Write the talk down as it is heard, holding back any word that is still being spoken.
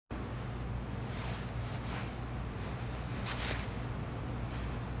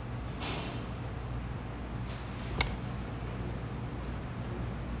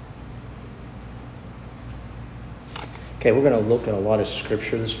Okay, we're going to look at a lot of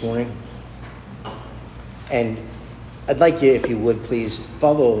scripture this morning. And I'd like you, if you would, please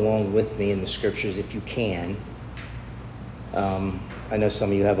follow along with me in the scriptures if you can. I know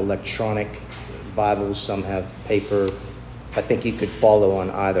some of you have electronic Bibles, some have paper. I think you could follow on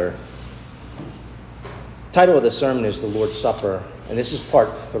either. The title of the sermon is The Lord's Supper, and this is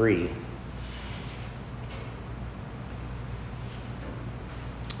part 3.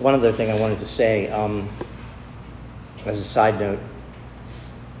 One other thing I wanted to say, as a side note,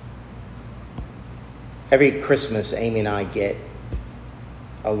 every Christmas, Amy and I get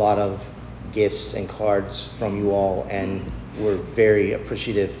a lot of gifts and cards from you all, and we're very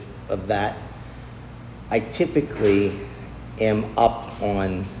appreciative of that. I typically am up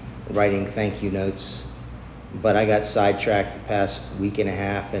on writing thank you notes, but I got sidetracked the past week and a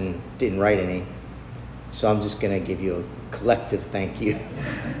half and didn't write any. So I'm just going to give you a collective thank you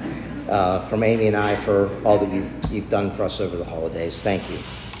from Amy and I for all that you've done for us over the holidays. Thank you.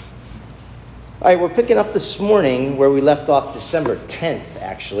 All right, we're picking up this morning where we left off December 10th,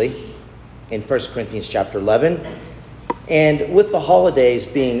 actually, in 1 Corinthians chapter 11. And with the holidays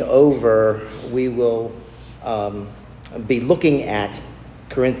being over, we will be looking at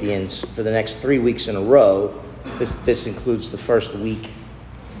Corinthians for the next 3 weeks in a row. This includes the first week.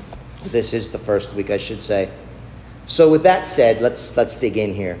 This is the first week, I should say. So with that said, let's dig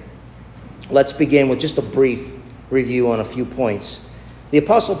in here. Let's begin with just a brief review on a few points. The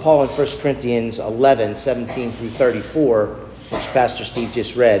Apostle Paul in 1 Corinthians 11, 17 through 34, which Pastor Steve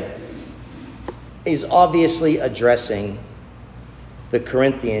just read, is obviously addressing the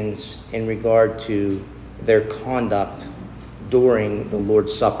Corinthians in regard to their conduct during the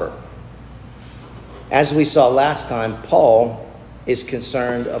Lord's Supper. As we saw last time, Paul is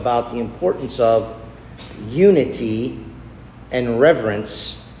concerned about the importance of unity and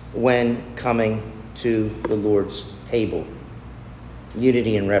reverence when coming to the Lord's table.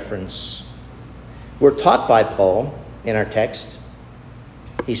 Unity and reverence. We're taught by Paul in our text.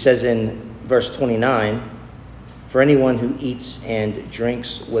 He says in verse 29, "For anyone who eats and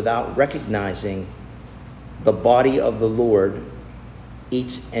drinks without recognizing the body of the Lord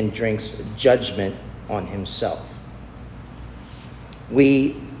eats and drinks judgment on himself."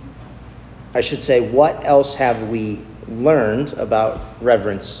 What else have we learned about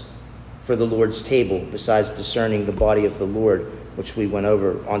reverence for the Lord's table besides discerning the body of the Lord, which we went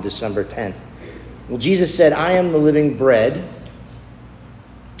over on December 10th? Well, Jesus said, "I am the living bread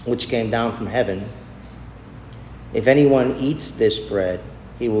which came down from heaven. If anyone eats this bread,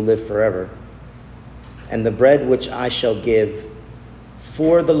 he will live forever. And the bread which I shall give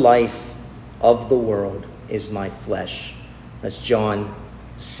for the life of the world is my flesh." That's John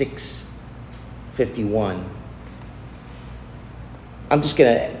 6:51. I'm just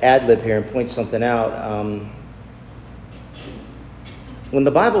going to ad-lib here and point something out. When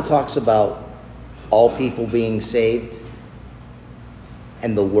the Bible talks about all people being saved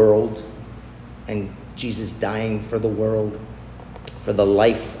and the world and Jesus dying for the world, for the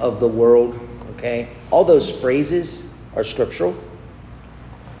life of the world, okay? All those phrases are scriptural,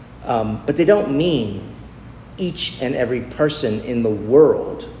 but they don't mean each and every person in the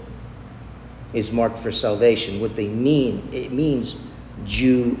world is marked for salvation. What they mean, it means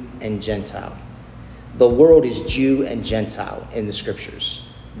Jew and Gentile. The world is Jew and Gentile in the scriptures.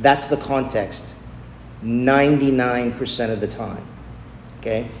 That's the context 99% of the time.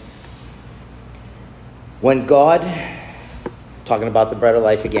 Okay? When God, talking about the bread of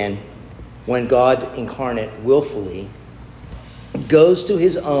life again, when God incarnate willfully goes to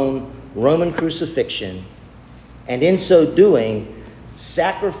his own Roman crucifixion and in so doing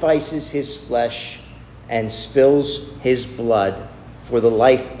sacrifices his flesh and spills his blood for the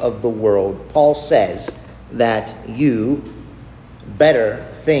life of the world, Paul says that you better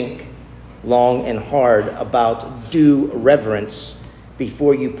think long and hard about due reverence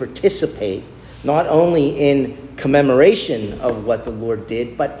before you participate, not only in commemoration of what the Lord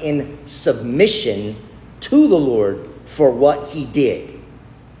did, but in submission to the Lord for what he did.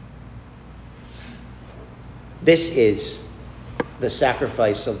 This is the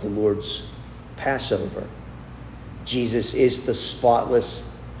sacrifice of the Lord's Passover. Jesus is the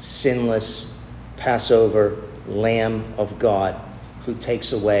spotless, sinless Passover Lamb of God who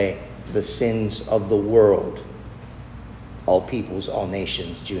takes away the sins of the world. All peoples, all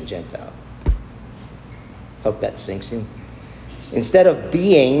nations, Jew and Gentile. Hope that sinks in. Instead of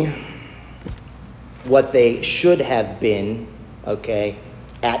being what they should have been, okay,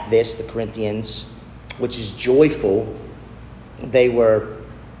 at this, the Corinthians, which is joyful, they were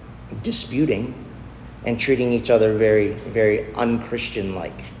disputing and treating each other very, very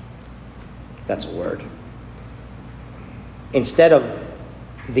unchristian-like, if that's a word. instead of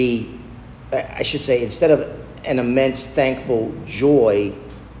instead of an immense thankful joy,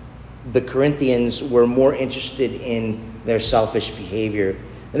 the Corinthians were more interested in their selfish behavior.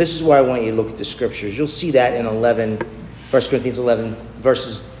 And this is where I want you to look at the scriptures. You'll see that in 1 Corinthians 11,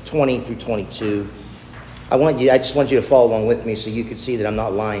 verses 20 through 22. I just want you to follow along with me so you can see that I'm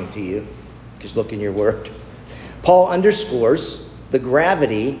not lying to you. Just look in your word. Paul underscores the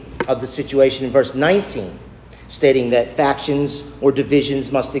gravity of the situation in verse 19, stating that factions or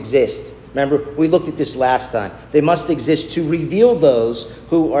divisions must exist. Remember, we looked at this last time. They must exist to reveal those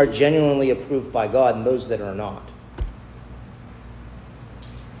who are genuinely approved by God and those that are not.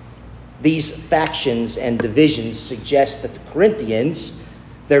 These factions and divisions suggest that the Corinthians,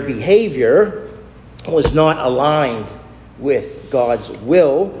 their behavior was not aligned with God's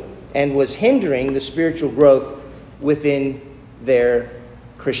will and was hindering the spiritual growth within their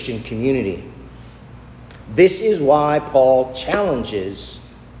Christian community. This is why Paul challenges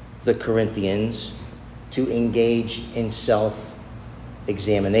the Corinthians to engage in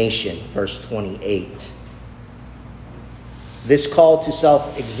self-examination. Verse 28. This call to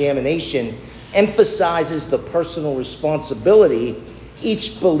self-examination emphasizes the personal responsibility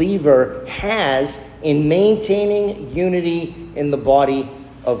each believer has in maintaining unity in the body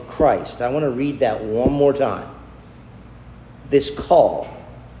of Christ. I want to read that one more time. This call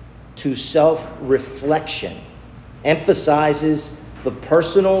to self-reflection emphasizes the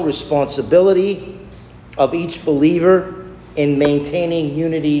personal responsibility of each believer in maintaining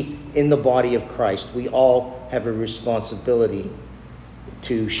unity in the body of Christ. We all have a responsibility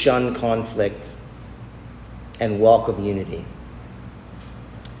to shun conflict and welcome unity.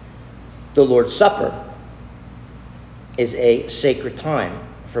 The Lord's Supper is a sacred time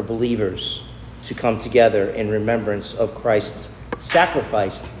for believers to come together in remembrance of Christ's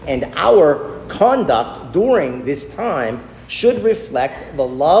sacrifice, and our conduct during this time should reflect the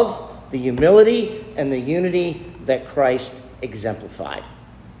love, the humility, and the unity that Christ exemplified.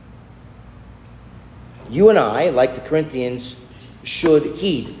 You and I, like the Corinthians, should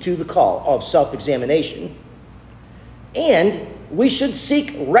heed to the call of self-examination, and we should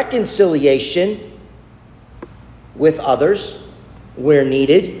seek reconciliation with others where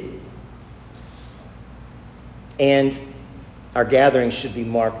needed, and our gatherings should be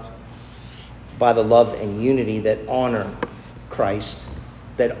marked by the love and unity that honor Christ,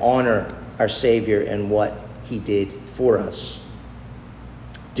 that honor our Savior and what he did for us.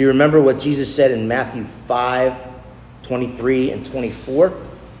 Do you remember what Jesus said in Matthew 5:23 and 24?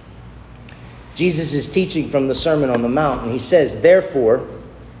 Jesus is teaching from the Sermon on the Mount, and he says, "Therefore,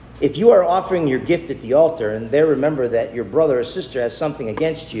 if you are offering your gift at the altar, and there remember that your brother or sister has something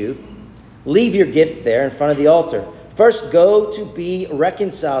against you, leave your gift there in front of the altar. First go to be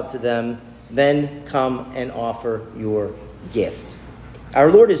reconciled to them, then come and offer your gift."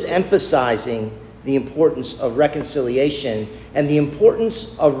 Our Lord is emphasizing the importance of reconciliation and the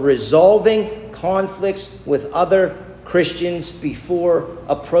importance of resolving conflicts with other Christians before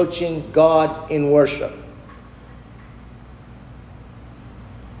approaching God in worship.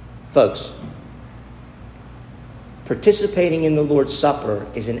 Folks, participating in the Lord's Supper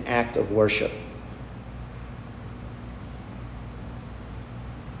is an act of worship.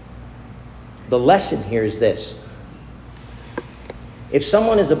 The lesson here is this. If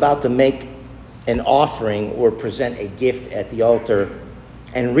someone is about to make an offering or present a gift at the altar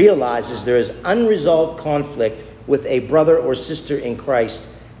and realizes there is unresolved conflict with a brother or sister in Christ,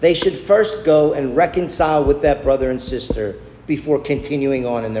 they should first go and reconcile with that brother and sister before continuing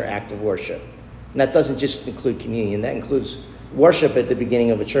on in their act of worship. And that doesn't just include communion. That includes worship at the beginning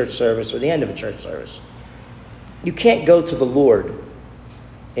of a church service or the end of a church service. You can't go to the Lord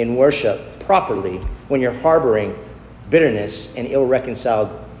in worship properly when you're harboring bitterness and ill-reconciled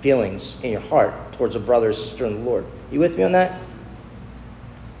feelings in your heart towards a brother or sister in the Lord. You with me on that?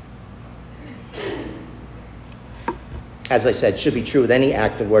 As I said, it should be true with any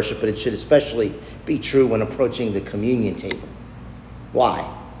act of worship, but it should especially be true when approaching the communion table. Why?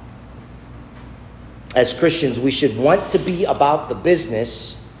 As Christians, we should want to be about the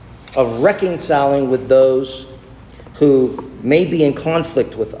business of reconciling with those who may be in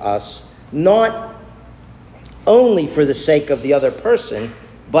conflict with us, not only for the sake of the other person,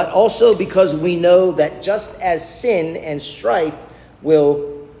 but also because we know that just as sin and strife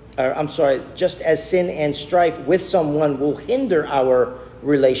with someone will hinder our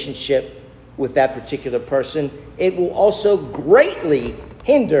relationship with that particular person, it will also greatly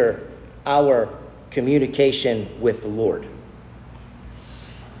hinder our communication with the Lord.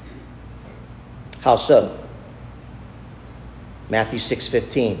 How so? Matthew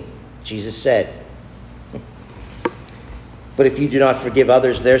 6:15, Jesus said, But if you do not forgive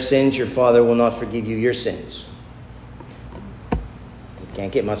others their sins, your Father will not forgive you your sins. It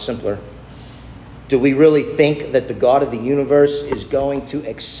can't get much simpler. Do we really think that the God of the universe is going to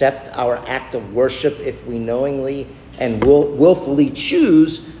accept our act of worship if we knowingly and willfully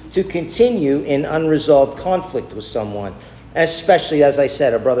choose to continue in unresolved conflict with someone? Especially, as I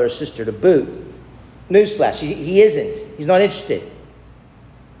said, a brother or sister to boot. Newsflash, he isn't. He's not interested.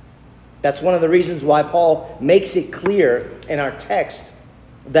 That's one of the reasons why Paul makes it clear in our text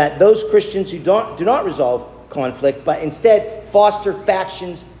that those Christians who do not resolve conflict, but instead foster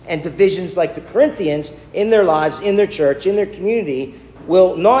factions and divisions like the Corinthians in their lives, in their church, in their community,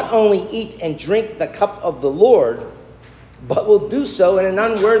 will not only eat and drink the cup of the Lord, but will do so in an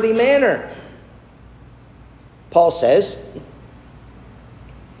unworthy manner. Paul says,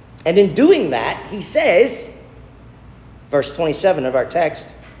 and in doing that, he says, verse 27 of our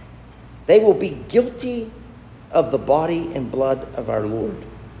text, they will be guilty of the body and blood of our Lord.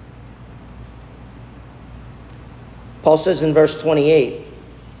 Paul says in verse 28,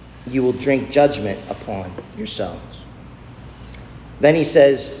 you will drink judgment upon yourselves. Then he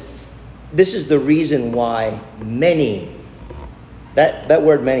says, this is the reason why many, that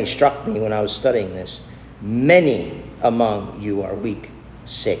word many struck me when I was studying this. Many among you are weak,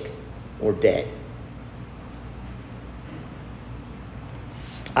 sick, or dead.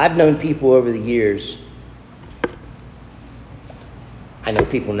 I've known people over the years, I know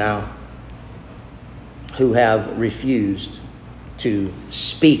people now, who have refused to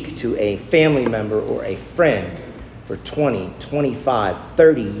speak to a family member or a friend for 20, 25,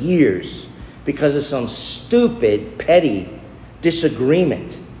 30 years because of some stupid, petty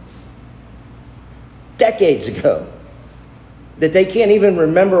disagreement decades ago that they can't even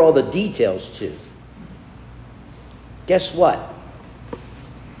remember all the details to. Guess what?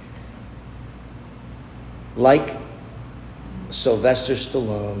 Like Sylvester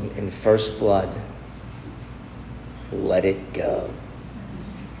Stallone in First Blood, let it go.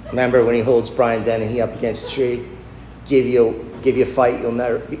 Remember when he holds Brian Dennehy up against a tree? Give you a fight, you'll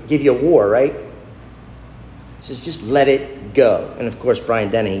never give you a war, right? He says, just let it go. And of course, Brian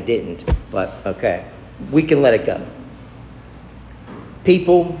Dennehy didn't, but okay, we can let it go.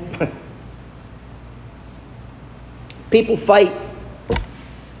 People fight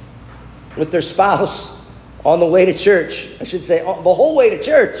with their spouse on the way to church. I should say, the whole way to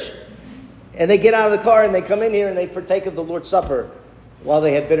church. And they get out of the car and they come in here and they partake of the Lord's Supper while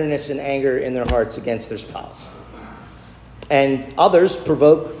they have bitterness and anger in their hearts against their spouse. And others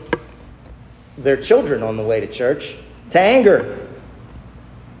provoke their children on the way to church to anger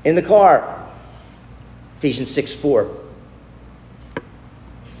in the car. Ephesians 6:4.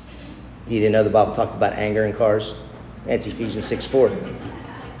 You didn't know the Bible talked about anger in cars? That's Ephesians 6:4.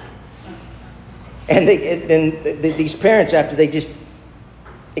 And these parents, after they just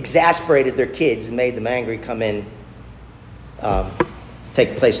exasperated their kids and made them angry, come in,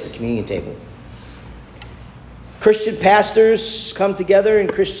 take place at the communion table. Christian pastors come together in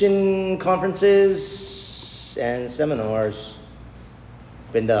Christian conferences and seminars,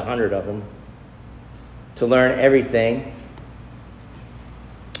 been to 100 of them, to learn everything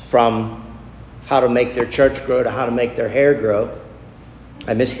from how to make their church grow to how to make their hair grow.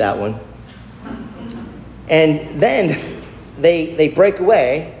 I missed that one. And then they break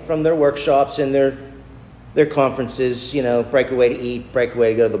away from their workshops and their conferences, break away to eat, break away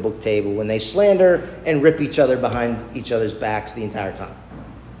to go to the book table, when they slander and rip each other behind each other's backs the entire time.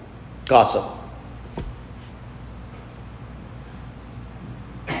 Gossip.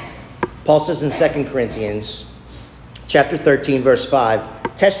 Paul says in 2 Corinthians chapter 13, verse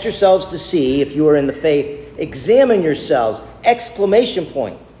 5, test yourselves to see if you are in the faith. Examine yourselves! Exclamation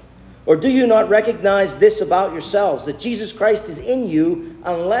point. Or do you not recognize this about yourselves, that Jesus Christ is in you,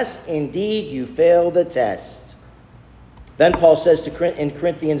 unless indeed you fail the test? Then Paul says in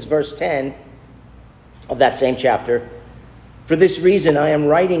Corinthians verse 10 of that same chapter, for this reason I am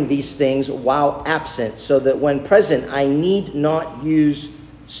writing these things while absent, so that when present I need not use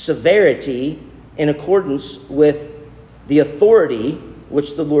severity in accordance with the authority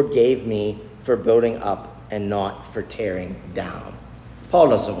which the Lord gave me for building up and not for tearing down. Paul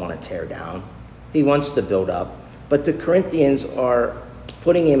doesn't want to tear down. He wants to build up. But the Corinthians are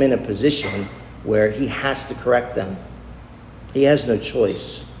putting him in a position where he has to correct them. He has no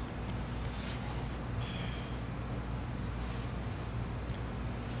choice.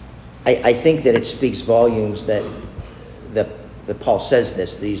 I think that it speaks volumes that Paul says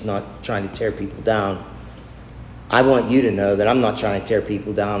this, that he's not trying to tear people down. I want you to know that I'm not trying to tear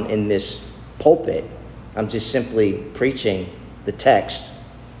people down in this pulpit. I'm just simply preaching the text.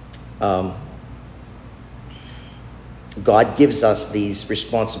 God gives us these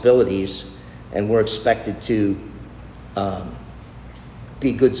responsibilities, and we're expected to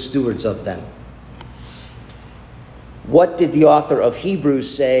be good stewards of them. What did the author of Hebrews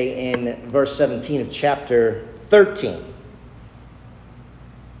say in verse 17 of chapter 13?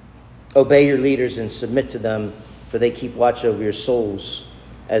 Obey your leaders and submit to them, for they keep watch over your souls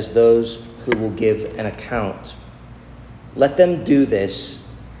as those who will give an account. Let them do this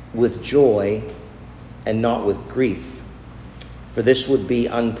with joy and not with grief, for this would be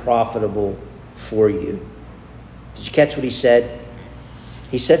unprofitable for you. Did you catch what he said?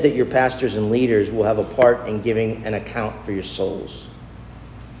 He said that your pastors and leaders will have a part in giving an account for your souls.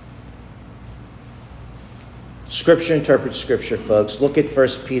 Scripture interprets Scripture, folks. Look at 1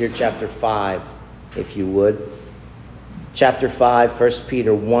 Peter chapter 5, if you would. Chapter 5, 1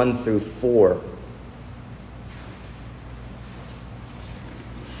 Peter 1 through 4.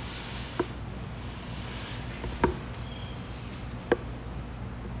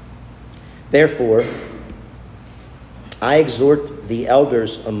 Therefore, I exhort the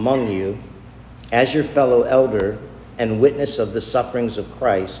elders among you, as your fellow elder and witness of the sufferings of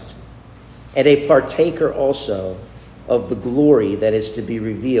Christ, and a partaker also of the glory that is to be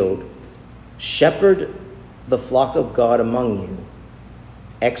revealed, shepherd the flock of God among you,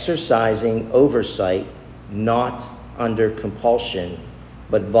 exercising oversight, not under compulsion,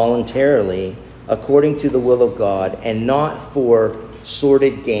 but voluntarily, according to the will of God, and not for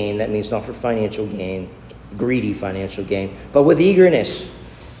sordid gain. That means not for financial gain, greedy financial gain, but with eagerness,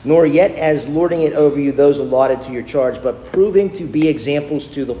 nor yet as lording it over you those allotted to your charge, but proving to be examples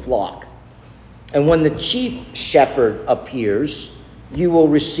to the flock. And when the chief shepherd appears, you will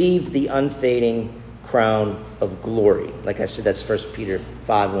receive the unfading crown of glory. Like I said, that's 1 Peter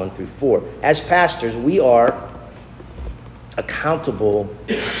 5, 1 through 4. As pastors, we are accountable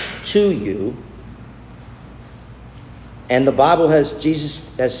to you. And the Bible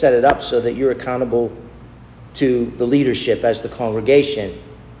Jesus has set it up so that you're accountable to the leadership as the congregation.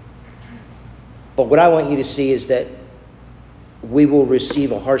 But what I want you to see is that we will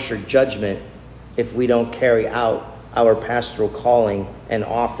receive a harsher judgment if we don't carry out our pastoral calling and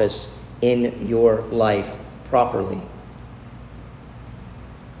office in your life properly.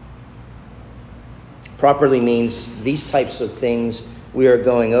 Properly means these types of things we are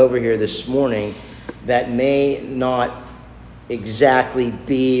going over here this morning that may not exactly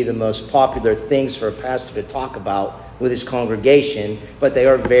be the most popular things for a pastor to talk about with his congregation, but they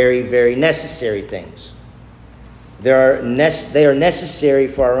are very, very necessary things. They are necessary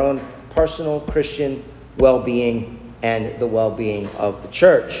for our own personal Christian well-being and the well-being of the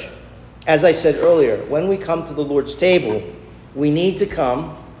church. As I said earlier, when we come to the Lord's table, we need to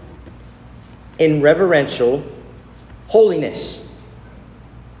come in reverential holiness.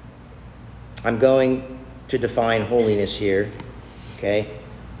 I'm going to define holiness here, okay?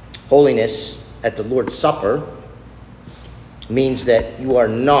 Holiness at the Lord's Supper means that you are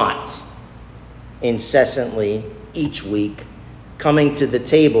not incessantly each week coming to the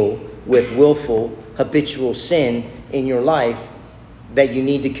table with willful, habitual sin in your life that you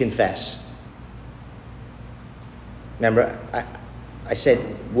need to confess. Remember, I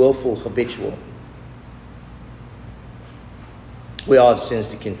said willful, habitual. We all have sins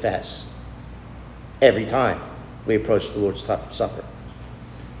to confess every time we approach the Lord's Supper.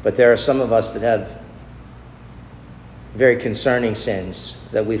 But there are some of us that have very concerning sins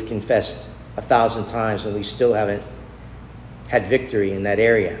that we've confessed 1,000 times and we still haven't had victory in that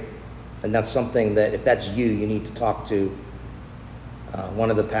area. And that's something that, if that's you, you need to talk to one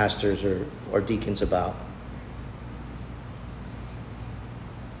of the pastors or deacons about.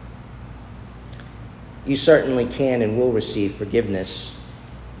 You certainly can and will receive forgiveness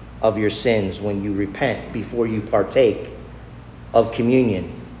of your sins when you repent before you partake of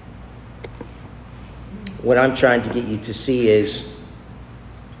communion. What I'm trying to get you to see is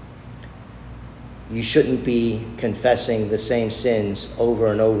you shouldn't be confessing the same sins over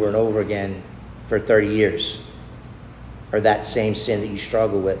and over and over again for 30 years, or that same sin that you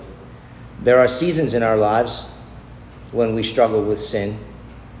struggle with. There are seasons in our lives when we struggle with sin.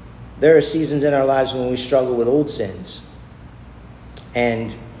 There are seasons in our lives when we struggle with old sins.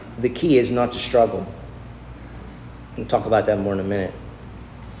 And the key is not to struggle. We'll talk about that more in a minute.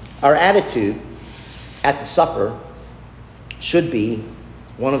 Our attitude at the supper should be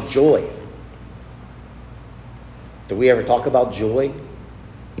one of joy. Do we ever talk about joy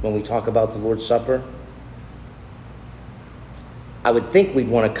when we talk about the Lord's Supper? I would think we'd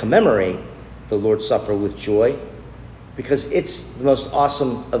want to commemorate the Lord's Supper with joy because it's the most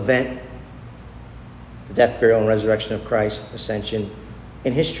awesome event, the death, burial, and resurrection of Christ, ascension,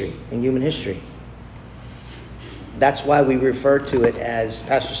 in history, in human history. That's why we refer to it as,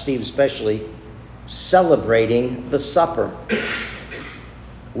 Pastor Steve especially, celebrating the supper.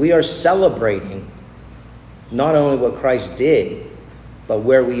 We are celebrating not only what Christ did, but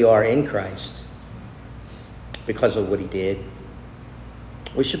where we are in Christ because of what he did.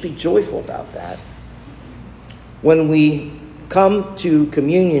 We should be joyful about that. When we come to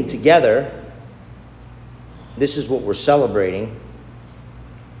communion together, this is what we're celebrating.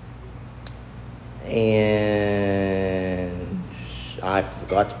 And I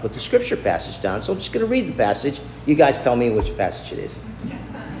forgot to put the scripture passage down, so I'm just going to read the passage. You guys tell me which passage it is.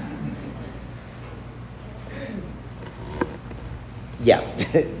 Yeah,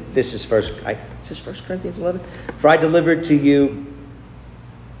 this is First Corinthians 11. For I delivered to you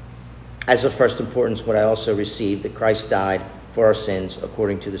as of first importance what I also received, that Christ died for our sins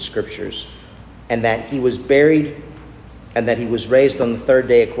according to the Scriptures, and that he was buried, and that he was raised on the third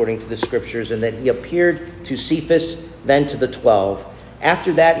day according to the Scriptures, and that he appeared to Cephas, then to the 12.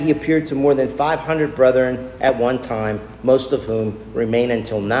 After that, he appeared to more than 500 brethren at one time, most of whom remain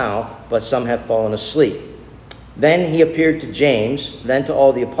until now, but some have fallen asleep. Then he appeared to James, then to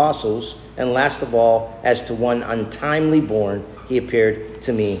all the apostles, and last of all, as to one untimely born, he appeared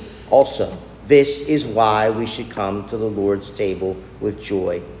to me also. This is why we should come to the Lord's table with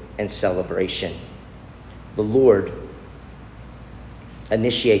joy and celebration. The Lord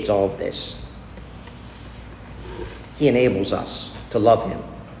initiates all of this. He enables us to love him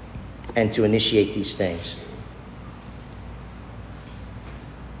and to initiate these things.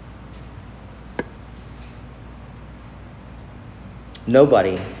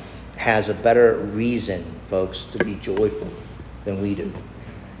 Nobody has a better reason, folks, to be joyful than we do.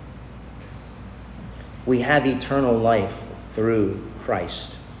 We have eternal life through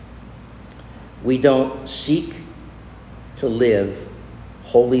Christ. We don't seek to live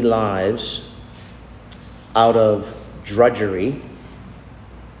holy lives out of drudgery.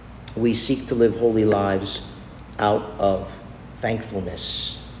 We seek to live holy lives out of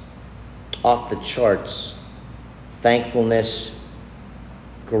thankfulness. Off the charts, thankfulness,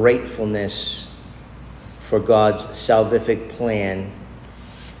 gratefulness for God's salvific plan,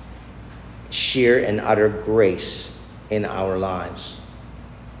 sheer and utter grace in our lives.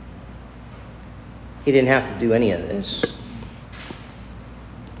 He didn't have to do any of this.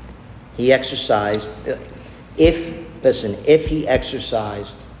 He exercised, if he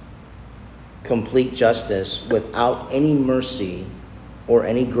exercised complete justice without any mercy or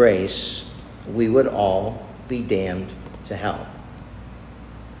any grace, we would all be damned to hell.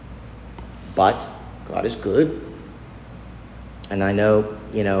 But God is good. And I know,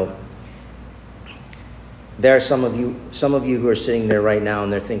 there are some of you who are sitting there right now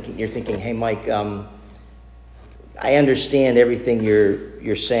and you're thinking, hey, Mike, I understand everything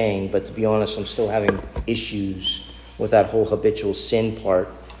you're saying, but to be honest, I'm still having issues with that whole habitual sin part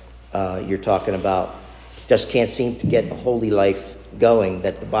you're talking about. Just can't seem to get the holy life going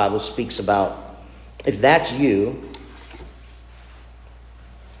that the Bible speaks about. If that's you,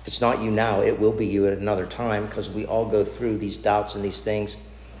 if it's not you now, it will be you at another time, because we all go through these doubts and these things.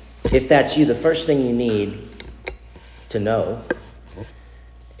 If that's you, the first thing you need to know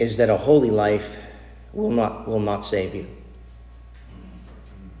is that a holy life will not save you.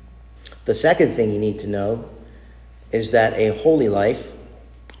 The second thing you need to know is that a holy life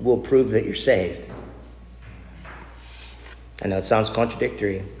will prove that you're saved. I know it sounds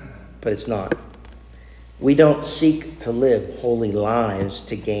contradictory, but it's not. We don't seek to live holy lives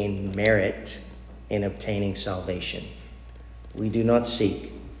to gain merit in obtaining salvation. We do not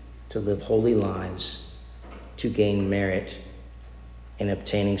seek to live holy lives to gain merit in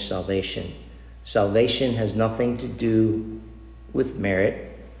obtaining salvation. Salvation has nothing to do with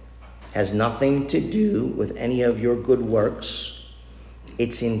merit, has nothing to do with any of your good works.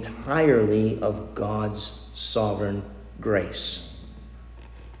 It's entirely of God's sovereign grace.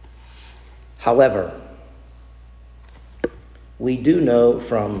 However, we do know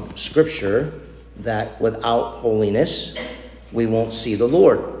from Scripture that without holiness, we won't see the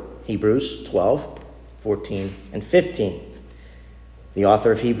Lord. Hebrews 12, 14, and 15. The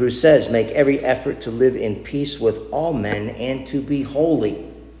author of Hebrews says, make every effort to live in peace with all men and to be holy.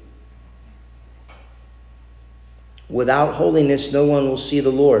 Without holiness, no one will see the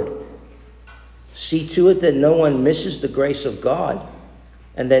Lord. See to it that no one misses the grace of God,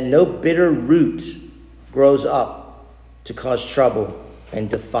 and that no bitter root grows up to cause trouble and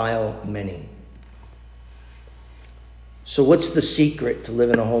defile many. So what's the secret to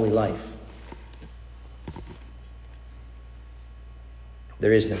living a holy life?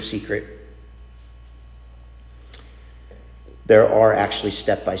 There is no secret. There are actually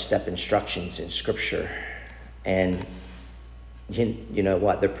step-by-step instructions in Scripture And you know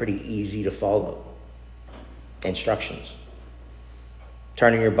what? They're pretty easy to follow. Instructions.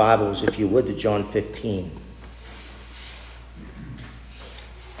 Turn in your Bibles, if you would, to John 15.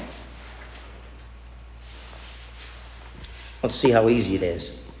 Let's see how easy it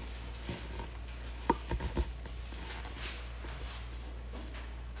is.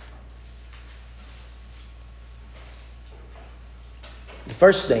 The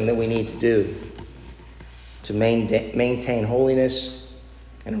first thing that we need to do to maintain holiness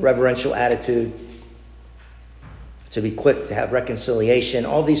and a reverential attitude, to be quick to have reconciliation,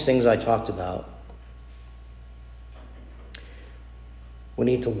 all these things I talked about, we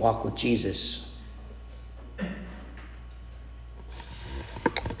need to walk with Jesus.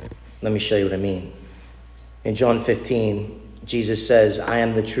 Let me show you what I mean. In John 15, Jesus says, I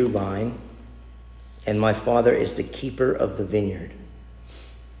am the true vine, and my Father is the keeper of the vineyard.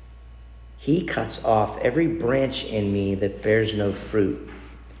 He cuts off every branch in me that bears no fruit,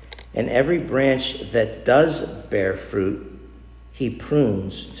 and every branch that does bear fruit, he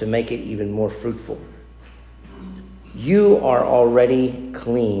prunes to make it even more fruitful. You are already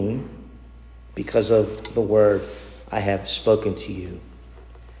clean because of the word I have spoken to you.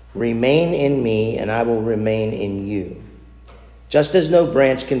 Remain in me, and I will remain in you. Just as no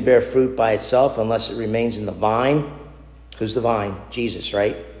branch can bear fruit by itself unless it remains in the vine. Who's the vine? Jesus,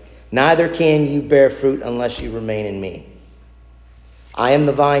 right? Neither can you bear fruit unless you remain in me. I am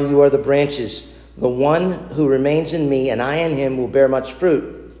the vine, you are the branches. The one who remains in me and I in him will bear much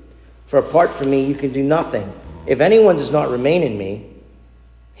fruit. For apart from me, you can do nothing. If anyone does not remain in me,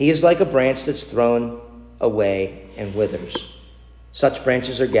 he is like a branch that's thrown away and withers. Such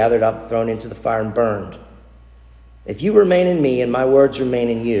branches are gathered up, thrown into the fire, and burned. If you remain in me and my words remain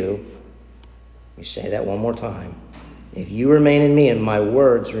in you, let me say that one more time. If you remain in me and my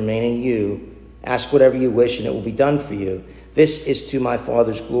words remain in you, ask whatever you wish and it will be done for you. This is to my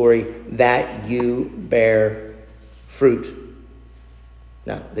Father's glory, that you bear fruit.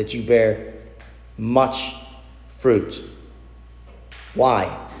 Now, that you bear much fruit.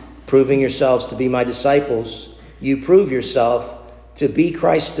 Why? Proving yourselves to be my disciples. You prove yourself to be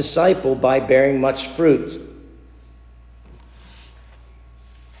Christ's disciple by bearing much fruit.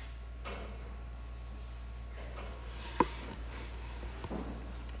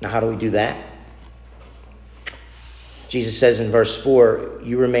 Now, how do we do that? Jesus says in verse 4,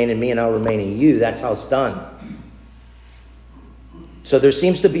 you remain in me and I'll remain in you. That's how it's done. So there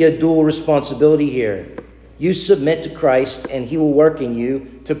seems to be a dual responsibility here. You submit to Christ and he will work in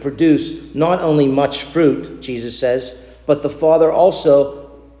you to produce not only much fruit, Jesus says, but the Father also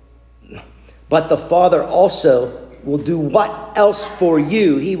will do what else for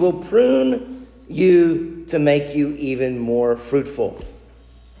you? He will prune you to make you even more fruitful.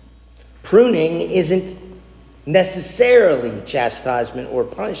 Pruning isn't necessarily chastisement or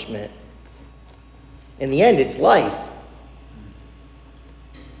punishment. In the end, it's life.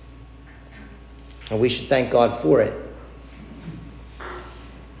 And we should thank God for it.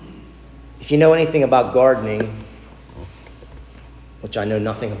 If you know anything about gardening, which I know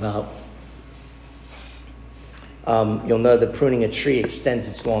nothing about, you'll know that pruning a tree extends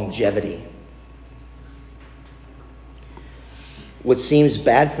its longevity. What seems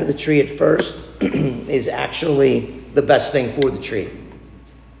bad for the tree at first is actually the best thing for the tree.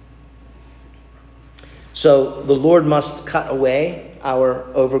 So the Lord must cut away our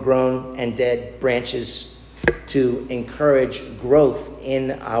overgrown and dead branches to encourage growth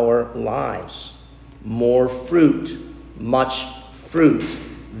in our lives. More fruit, much fruit.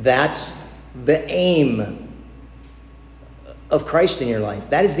 That's the aim of Christ in your life.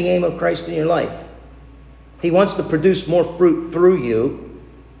 That is the aim of Christ in your life. He wants to produce more fruit through you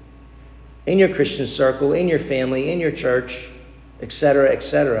in your Christian circle, in your family, in your church, etc.,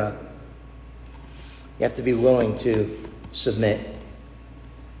 etc. You have to be willing to submit.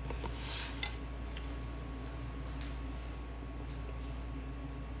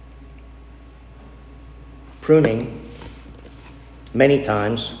 Pruning, many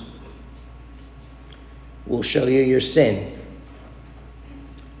times, will show you your sin.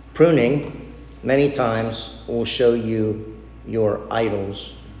 Pruning, many times, will show you your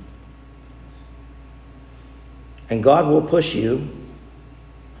idols. And God will push you,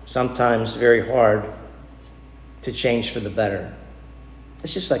 sometimes very hard, to change for the better.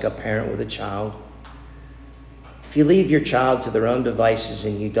 It's just like a parent with a child. If you leave your child to their own devices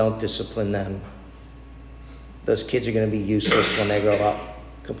and you don't discipline them, those kids are going to be useless when they grow up,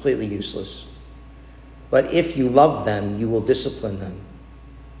 completely useless. But if you love them, you will discipline them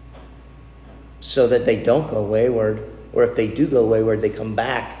so that they don't go wayward, or if they do go wayward, they come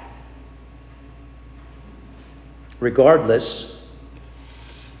back. Regardless,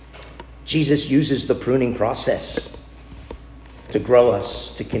 Jesus uses the pruning process to grow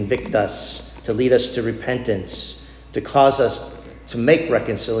us, to convict us, to lead us to repentance, to cause us to make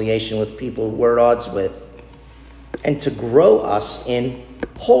reconciliation with people we're at odds with, and to grow us in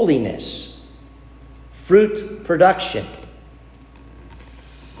holiness, fruit production.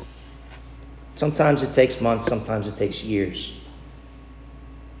 Sometimes it takes months, sometimes it takes years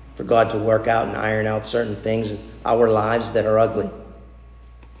for God to work out and iron out certain things in our lives that are ugly.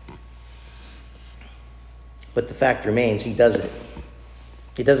 But the fact remains, he does it.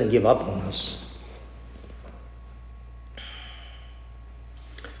 He doesn't give up on us.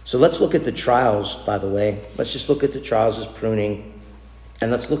 So let's look at the trials, by the way. Let's just look at the trials as pruning,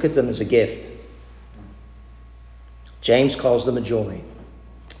 and let's look at them as a gift. James calls them a joy.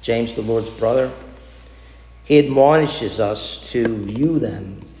 James, the Lord's brother, he admonishes us to view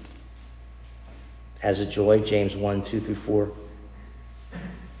them as a joy. James 1, 2 through 4.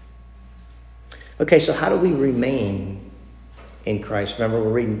 Okay, so how do we remain in Christ? Remember,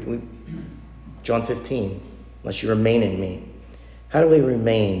 we're reading John 15, unless you remain in me. How do we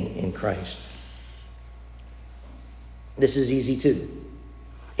remain in Christ? This is easy too.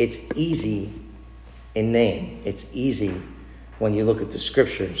 It's easy in name. It's easy when you look at the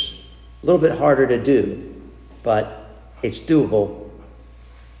scriptures. A little bit harder to do, but it's doable.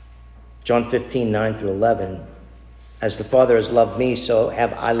 John 15, 9 through 11. As the Father has loved me, so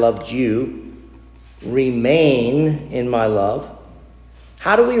have I loved you. Remain in my love.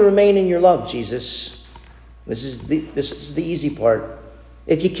 How do we remain in your love, Jesus? This is the easy part.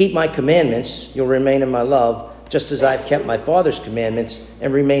 If you keep my commandments, you'll remain in my love, just as I've kept my Father's commandments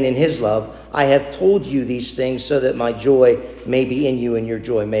and remain in his love. I have told you these things so that my joy may be in you and your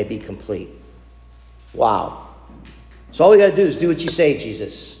joy may be complete. Wow. So all we got to do is do what you say,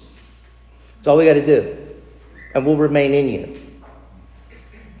 Jesus. That's all we got to do. And we'll remain in you.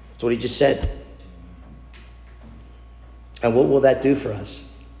 That's what he just said. And what will that do for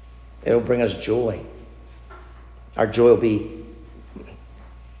us? It'll bring us joy. Our joy will be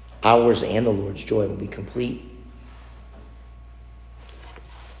ours, and the Lord's joy will be complete.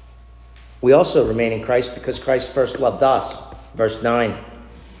 We also remain in Christ because Christ first loved us. Verse 9.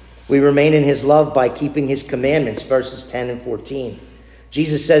 We remain in his love by keeping his commandments. Verses 10 and 14.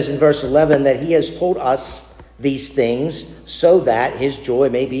 Jesus says in verse 11 that he has told us these things so that his joy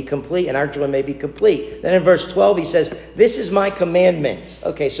may be complete and our joy may be complete. Then in verse 12 he says, this is my commandment.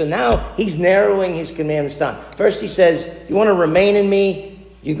 Okay, so now he's narrowing his commandments down. First he says, you want to remain in me,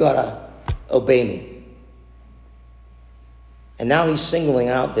 you got to obey me. And now he's singling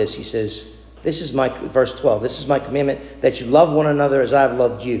out this. He says, this is my, verse 12, this is my commandment, that you love one another as I have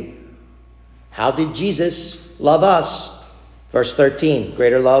loved you. How did Jesus love us? Verse 13,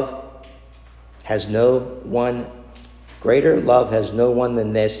 greater love has no one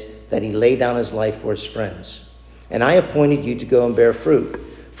than this, that he laid down his life for his friends. And I appointed you to go and bear fruit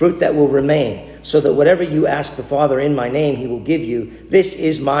that will remain, so that whatever you ask the Father in my name, he will give you. This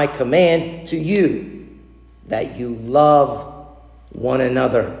is my command to you, that you love one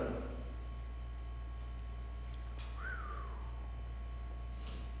another.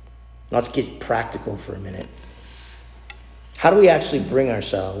 Let's get practical for a minute. How do we actually bring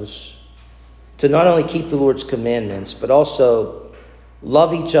ourselves to not only keep the Lord's commandments, but also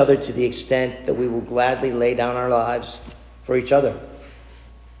love each other to the extent that we will gladly lay down our lives for each other?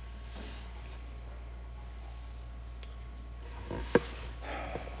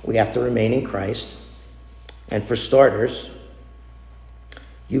 We have to remain in Christ. And for starters,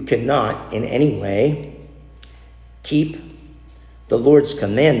 you cannot in any way keep the Lord's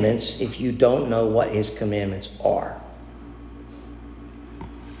commandments if you don't know what his commandments are.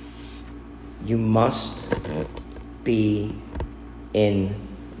 You must be in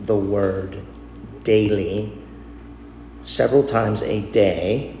the Word daily, several times a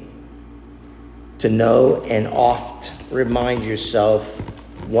day, to know and oft remind yourself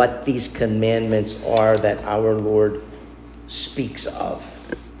what these commandments are that our Lord speaks of.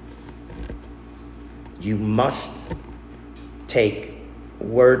 You must take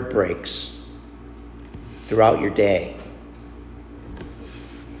word breaks throughout your day.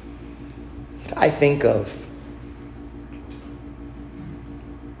 I think of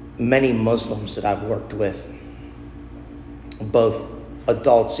many Muslims that I've worked with, both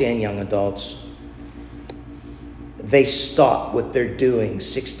adults and young adults. They stop what they're doing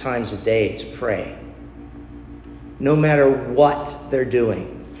 6 times a day to pray. No matter what they're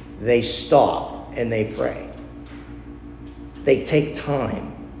doing, they stop and they pray. They take time.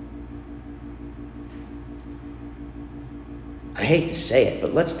 I hate to say it,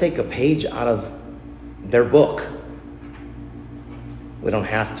 but let's take a page out of their book We don't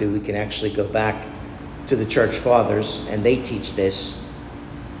have to. We can actually go back to the church fathers, and they teach this.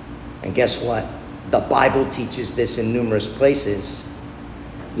 And guess what? The Bible teaches this in numerous places.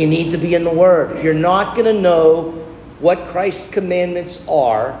 You need to be in the Word. You're not going to know what Christ's commandments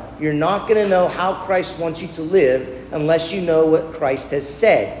are. You're not going to know how Christ wants you to live unless you know what Christ has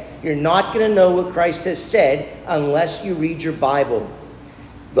said. You're not going to know what Christ has said unless you read your Bible.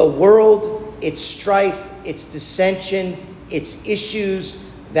 The world, its strife, its dissension, its issues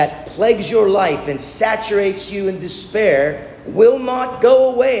that plagues your life and saturates you in despair will not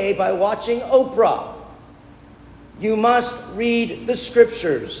go away by watching Oprah. You must read the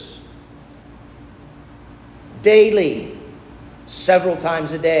Scriptures daily, several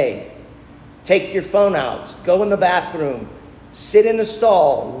times a day. Take your phone out, go in the bathroom, sit in the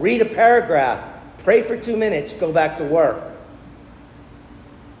stall, read a paragraph, pray for 2 minutes, go back to work.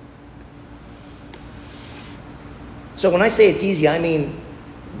 So when I say it's easy, I mean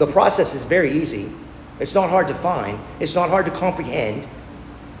the process is very easy. It's not hard to find. It's not hard to comprehend.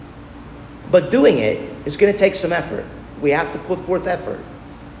 But doing it is going to take some effort. We have to put forth effort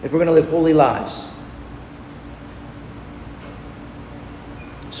if we're going to live holy lives.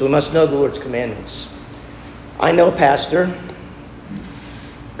 So we must know the Lord's commandments. I know a pastor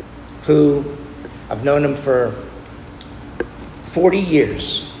who I've known him for 40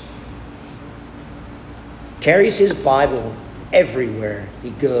 years. Carries his Bible everywhere he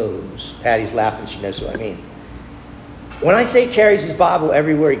goes. Patty's laughing. She knows what I mean. When I say carries his Bible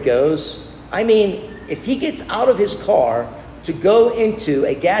everywhere he goes, I mean if he gets out of his car to go into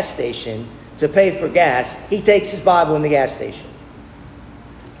a gas station to pay for gas, he takes his Bible in the gas station.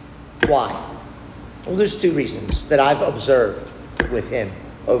 Why? Well, there's 2 reasons that I've observed with him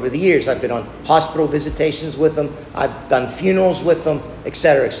over the years. I've been on hospital visitations with him. I've done funerals with him,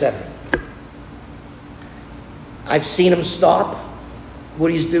 etc., etc. I've seen him stop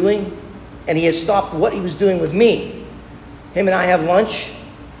what he's doing, and he has stopped what he was doing with me. Him and I have lunch.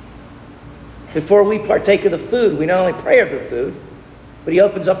 Before we partake of the food, we not only pray over the food, but he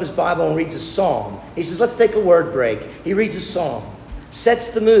opens up his Bible and reads a psalm. He says, let's take a word break. He reads a psalm, sets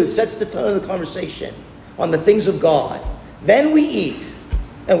the mood, sets the tone of the conversation on the things of God. Then we eat,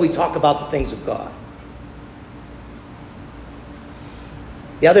 and we talk about the things of God.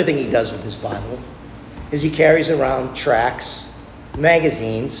 The other thing he does with his Bible is he carries around tracts,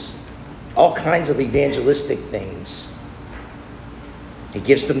 magazines, all kinds of evangelistic things. He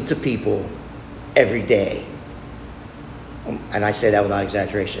gives them to people every day. And I say that without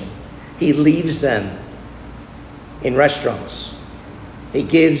exaggeration. He leaves them in restaurants. He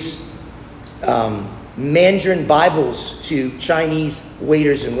gives Mandarin Bibles to Chinese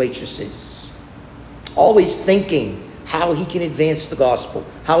waiters and waitresses. Always thinking how he can advance the gospel,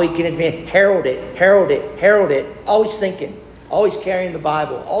 how he can herald it, always thinking, always carrying the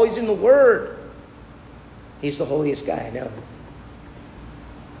Bible, always in the Word. He's the holiest guy I know.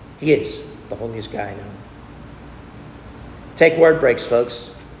 He is the holiest guy I know. Take word breaks,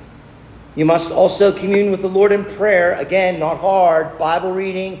 folks. You must also commune with the Lord in prayer. Again, not hard. Bible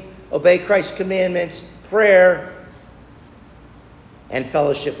reading, obey Christ's commandments, prayer, and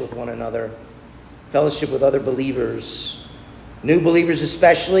fellowship with one another. Fellowship with other believers. New believers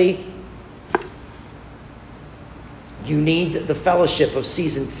especially. You need the fellowship of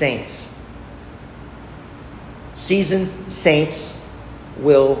seasoned saints. Seasoned saints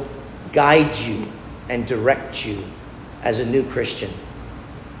will guide you and direct you as a new Christian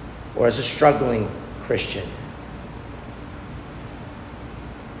or as a struggling Christian.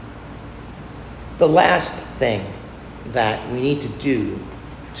 The last thing that we need to do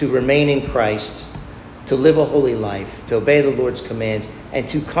to remain in Christ, to live a holy life, to obey the Lord's commands, and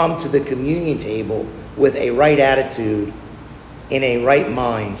to come to the communion table with a right attitude, in a right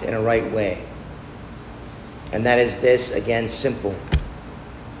mind, in a right way. And that is this, again, simple.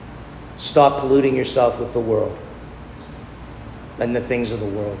 Stop polluting yourself with the world and the things of the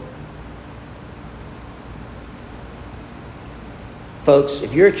world. Folks,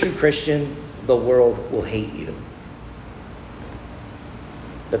 if you're a true Christian, the world will hate you.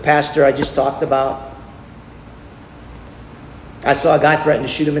 The pastor I just talked about, I saw a guy threaten to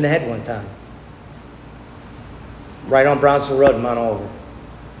shoot him in the head one time. Right on Brownsville Road in Mount Oliver,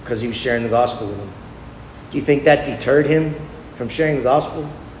 because he was sharing the gospel with him. Do you think that deterred him from sharing the gospel?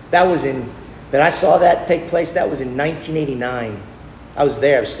 That I saw that take place, that was in 1989. I was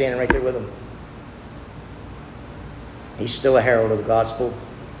there, I was standing right there with him. He's still a herald of the gospel.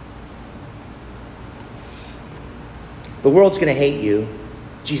 The world's going to hate you,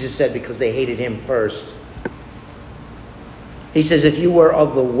 Jesus said, because they hated him first. He says, if you were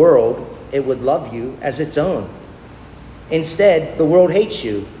of the world, it would love you as its own. Instead, the world hates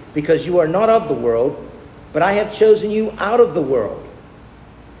you because you are not of the world, but I have chosen you out of the world.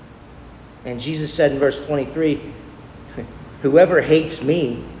 And Jesus said in verse 23, whoever hates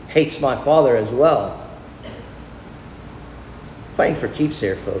me hates my Father as well. Playing for keeps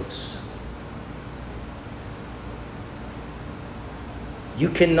here, folks. You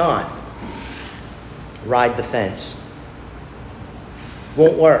cannot ride the fence.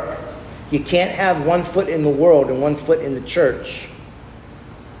 Won't work. You can't have one foot in the world and one foot in the church.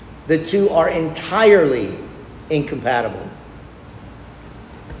 The two are entirely incompatible.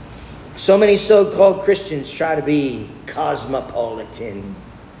 So many so-called Christians try to be cosmopolitan.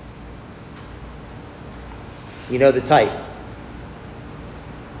 You know the type.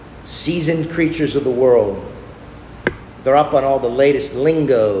 Seasoned creatures of the world. They're up on all the latest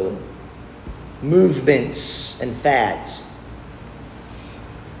lingo, movements, and fads.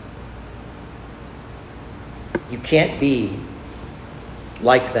 You can't be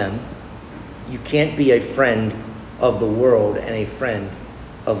like them. You can't be a friend of the world and a friend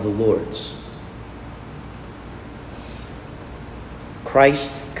of the Lord's.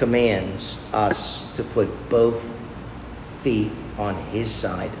 Christ commands us to put both feet on his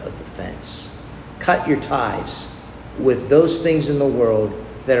side of the fence. Cut your ties with those things in the world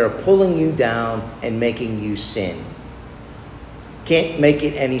that are pulling you down and making you sin. Can't make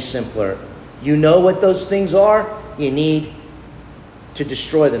it any simpler. You know what those things are. You need to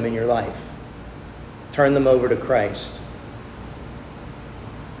destroy them in your life. Turn them over to Christ.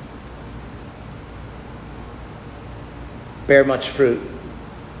 Bear much fruit.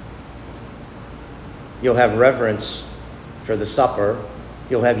 You'll have reverence for the supper.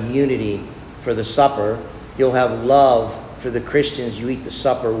 You'll have unity for the supper. You'll have love for the Christians you eat the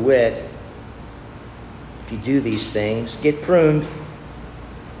supper with. If you do these things, get pruned,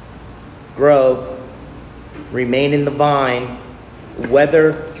 grow, remain in the vine,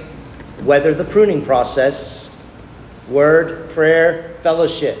 weather the pruning process. Word, prayer,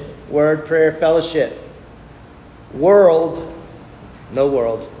 fellowship. Word, prayer, fellowship. World, no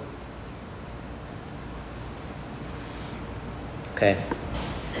world. Okay.